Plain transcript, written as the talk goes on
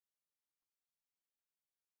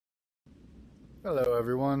Hello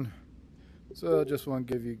everyone. So I just want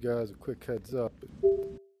to give you guys a quick heads up.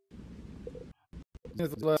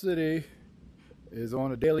 Zenith City is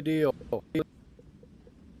on a daily deal. They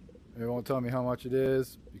won't tell me how much it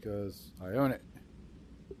is because I own it.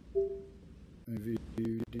 Any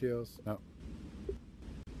view details? No.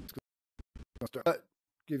 But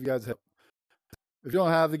give you guys a help. If you don't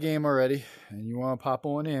have the game already and you want to pop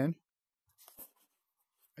on in,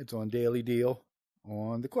 it's on daily deal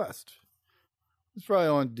on the Quest. It's probably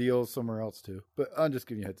on deal somewhere else too, but I'm just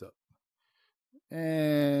giving you a heads up.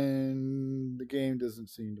 And the game doesn't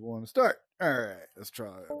seem to want to start. All right, let's try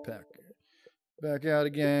it. Back out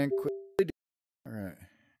again. Quick. All right.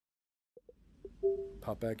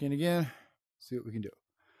 Pop back in again. See what we can do.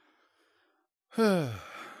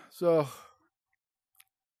 So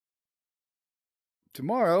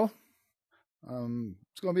tomorrow,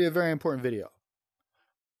 it's going to be a very important video.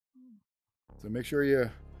 So make sure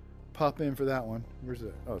you pop in for that one. Where's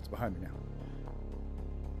it? Oh, it's behind me now.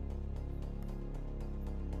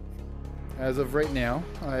 As of right now,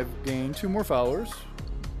 I've gained 2 more followers.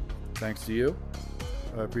 Thanks to you.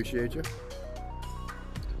 I appreciate you.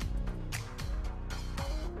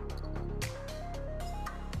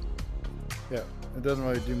 Yeah, it doesn't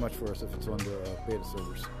really do much for us if it's on the beta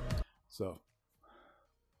servers. So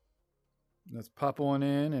let's pop on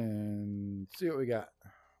in and see what we got.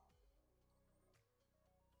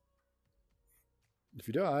 If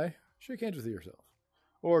you die, shake hands with yourself.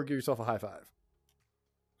 Or give yourself a high five.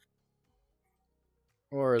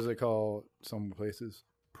 Or as they call some places,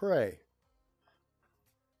 pray.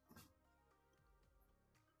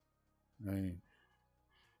 I mean,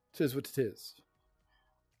 'tis what 'tis.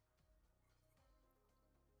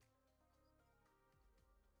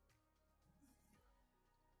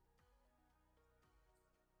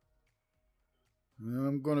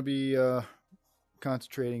 I'm going to be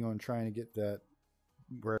concentrating on trying to get that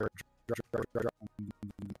for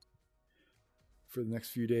the next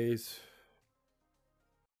few days,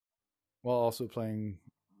 while also playing,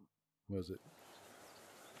 what was it?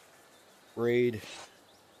 Raid,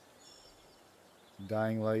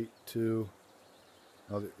 Dying Light 2.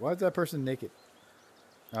 Oh, why is that person naked?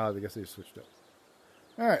 Oh, I guess they switched up.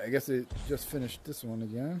 Alright, I guess they just finished this one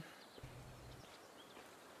again.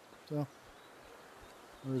 So,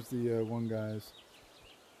 where's the one guy's?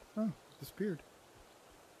 Oh, disappeared.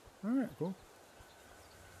 Alright, cool.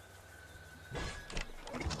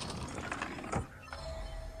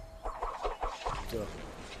 So,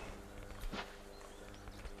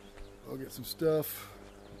 I'll get some stuff.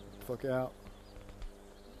 Fuck out.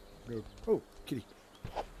 Go. Oh, kitty.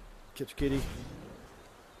 Catch kitty.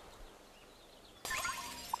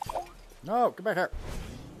 No, come back here.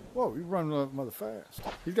 Whoa, you run mother fast.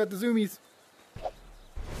 He's got the zoomies.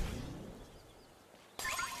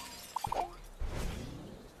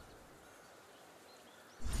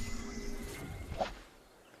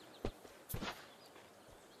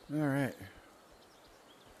 All right.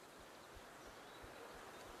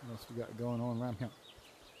 What else we got going on around here?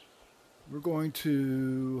 We're going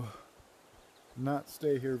to not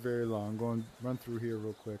stay here very long. I'm going to run through here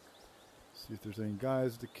real quick. See if there's any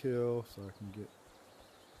guys to kill so I can get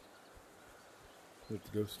the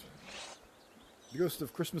ghost. The ghost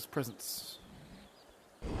of Christmas presents.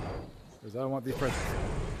 Because I don't want these presents.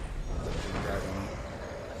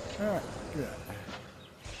 Alright, good.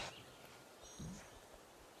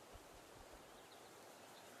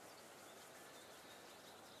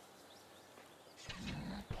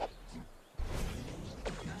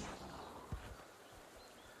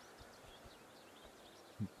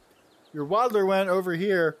 Your waddler went over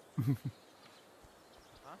here.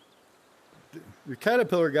 Huh? Your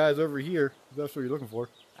caterpillar guy's over here. That's what you're looking for.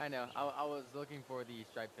 I know. I was looking for the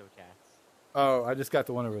striped-tailed cats. Oh, I just got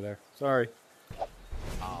the one over there. Sorry.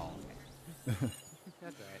 Oh, okay.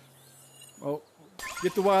 That's alright. Well,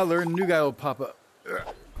 get the waddler and the new guy will pop up.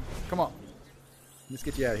 Come on. Let's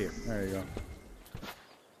get you out of here. There you go.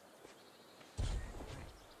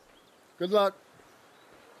 Good luck.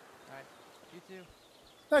 Alright. You too.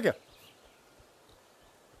 Thank you.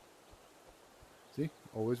 See?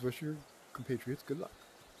 Always wish your compatriots good luck.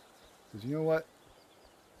 Because you know what?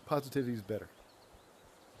 Positivity is better.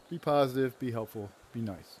 Be positive, be helpful, be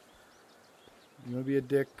nice. You want to be a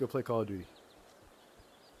dick, go play Call of Duty.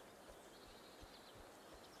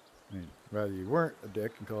 I mean, rather you weren't a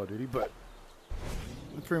dick in Call of Duty, but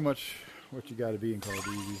that's pretty much what you got to be in Call of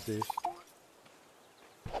Duty these days.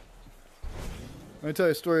 Let me tell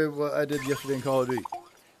you a story of what I did yesterday in Call of Duty.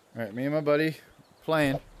 Alright, me and my buddy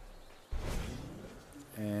playing.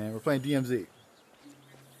 And we're playing DMZ.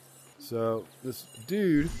 So, this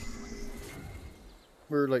dude,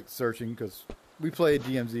 we're like searching because we played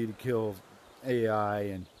DMZ to kill AI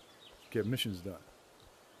and get missions done.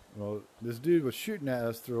 Well, this dude was shooting at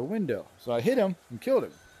us through a window. So I hit him and killed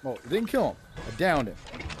him. Well, I didn't kill him. I downed him.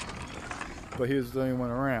 But he was the only one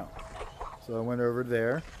around. So I went over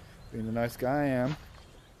there, being the nice guy I am,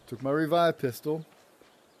 took my revive pistol,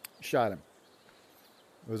 shot him.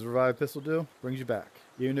 What does a revive pistol do? Brings you back.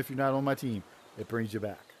 Even if you're not on my team, it brings you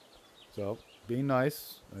back. So, being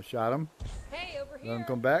nice, I shot him. Hey, over here. Let him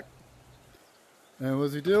come back. And what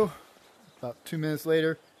does he do? About 2 minutes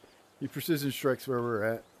later, he precision strikes where we're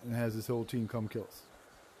at and has his whole team come kill us.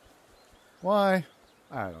 Why?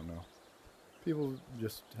 I don't know. People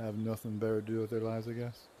just have nothing better to do with their lives, I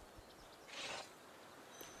guess.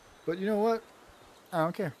 But you know what? I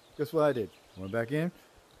don't care. Guess what I did? Went back in,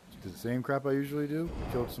 did the same crap I usually do,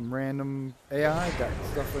 killed some random AI, got the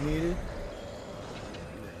stuff I needed,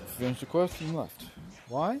 finished the quest and left.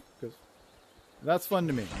 Why? Because that's fun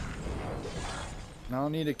to me. I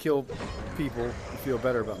don't need to kill people to feel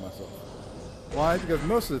better about myself. Why? Because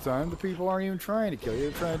most of the time, the people aren't even trying to kill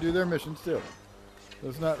you. They're trying to do their missions too. So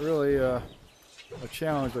it's not really a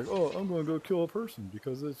challenge like, oh, I'm going to go kill a person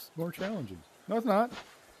because it's more challenging. No, it's not.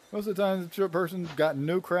 Most of the time, the person got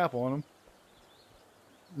no crap on them.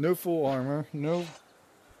 No full armor. No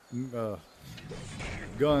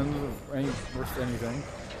guns or any worth anything.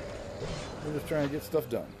 They're just trying to get stuff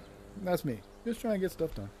done. And that's me. Just trying to get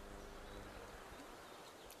stuff done.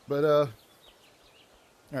 But,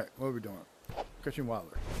 alright, what are we doing? Catching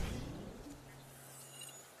Wilder.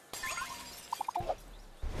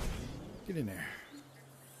 Get in there.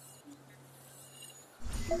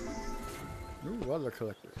 Ooh, Wilder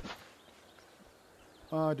collector.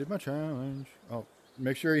 I did my challenge. Oh,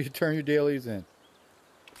 make sure you turn your dailies in.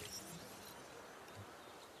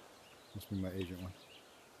 Must be my agent one.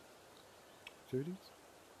 Activities?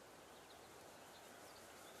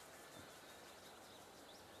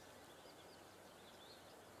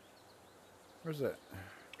 Where's that?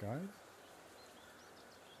 Guide?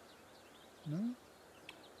 No?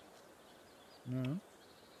 No?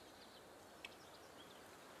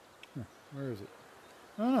 Huh, where is it?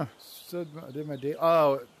 Oh no, said I did my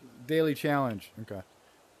daily challenge. Okay.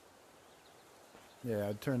 Yeah,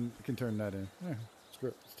 I can turn that in. Yeah, screw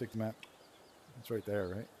it. Let's take the map. It's right there,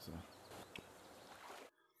 right? So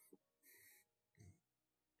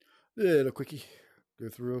little quickie. Go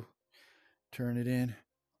through, turn it in,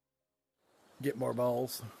 get more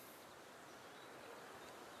balls.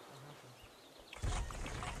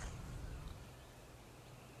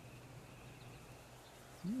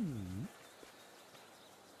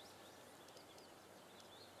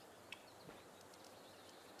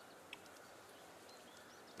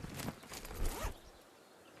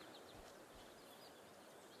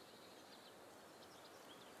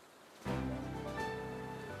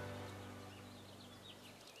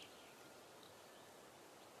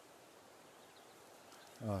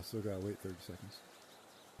 Oh, I still gotta wait 30 seconds.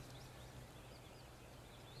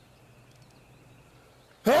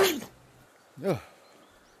 Ugh.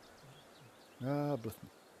 Ah, bless me.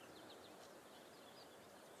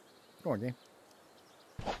 Come on, game.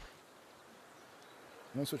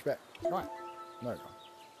 No, switch back. Come on. There we go.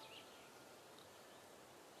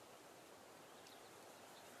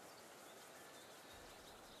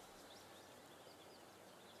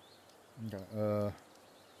 Okay,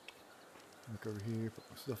 look over here, put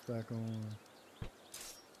my stuff back on.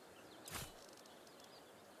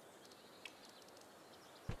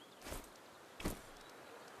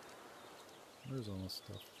 Where's all this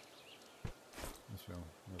stuff? Let's go.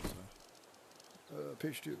 Where's that?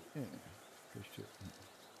 Page 2. Yeah. Page 2.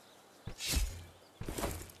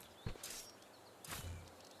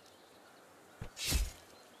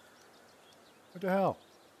 What the hell?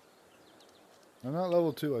 I'm not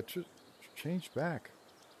level 2. I changed back.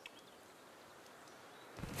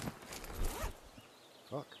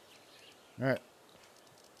 Fuck. Alright.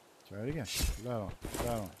 Try it again. Put that on. Put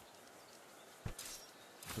that on.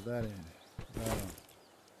 Put that in. Put that on.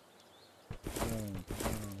 Put that on. Put that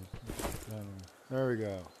on. Put that on. There we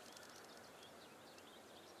go.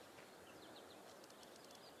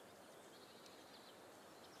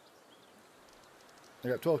 I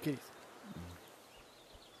got 12 keys.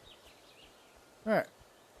 Alright.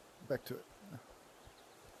 Back to it.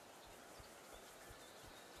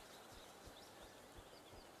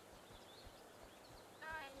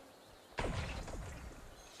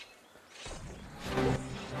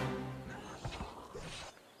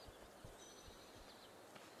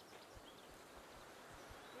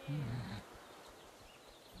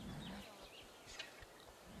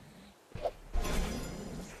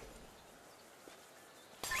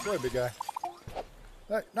 Boy, big guy.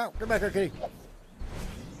 Hey, no, get back here, kitty.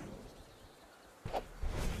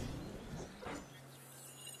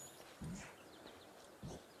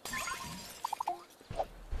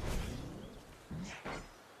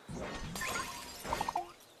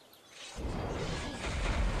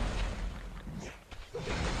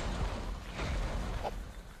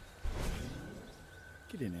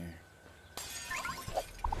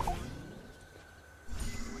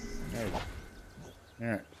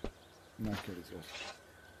 Alright. I'm not kidding this guy.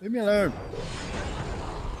 Leave me alone.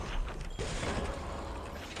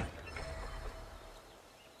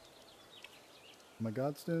 My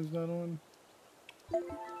Godstone's not on.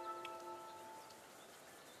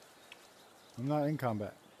 I'm not in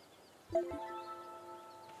combat.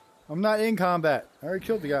 I'm not in combat. I already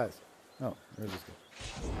killed the guys. Oh, there's this guy.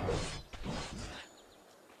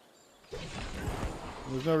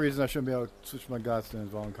 There's no reason I shouldn't be able to switch my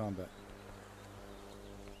Godstones while in combat.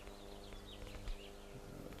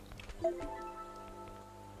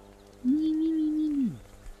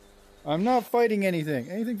 I'm not fighting anything.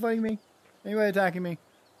 Anything fighting me? Anybody attacking me?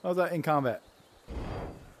 How's that in combat?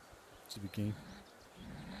 Should be keen.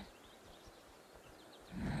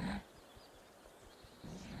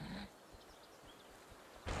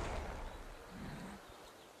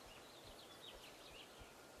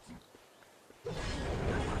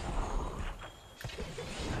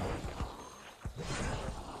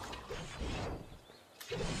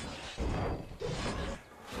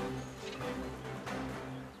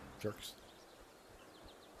 Jerks.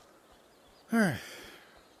 Alright.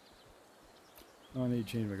 I don't need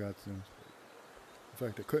to change my Godstones. In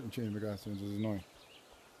fact, I couldn't change my Godstones. It was annoying.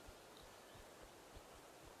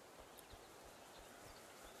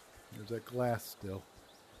 There's that glass still.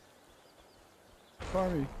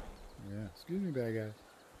 Pardon me. Yeah, excuse me, bad guy.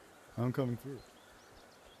 I'm coming through.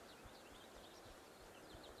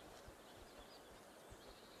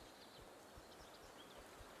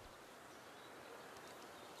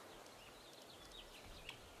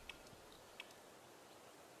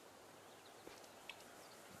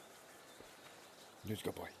 Yes,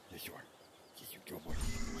 good boy. Yes, you are. Yes, you good boy.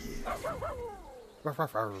 Yeah. Ruff,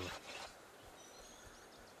 ruff, ruff.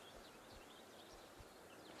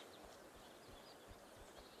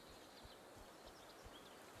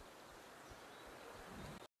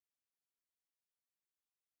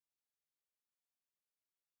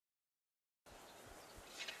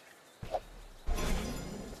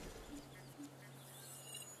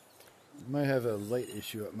 Might have a light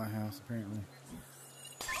issue at my house, apparently.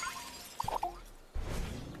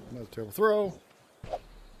 Another terrible throw. That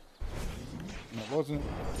wasn't.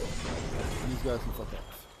 These guys can fuck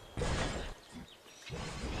off.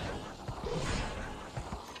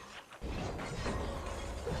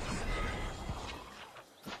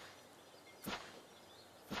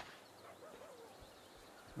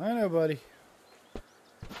 I know, buddy.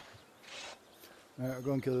 Alright, I'll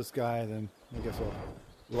go and kill this guy, then I guess I'll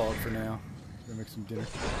log for now. Go make some dinner.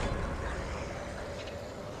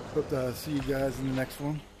 Hope to see you guys in the next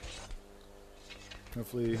one.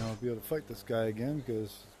 Hopefully I'll be able to fight this guy again, because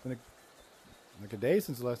it's been like a day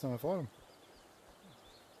since the last time I fought him.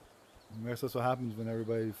 I guess that's what happens when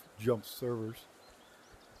everybody jumps servers,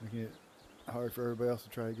 making it hard for everybody else to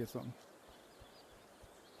try to get something.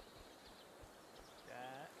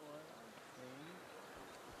 That was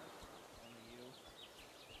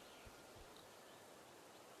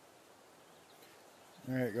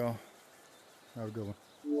only you. Alright, go. Have a good one.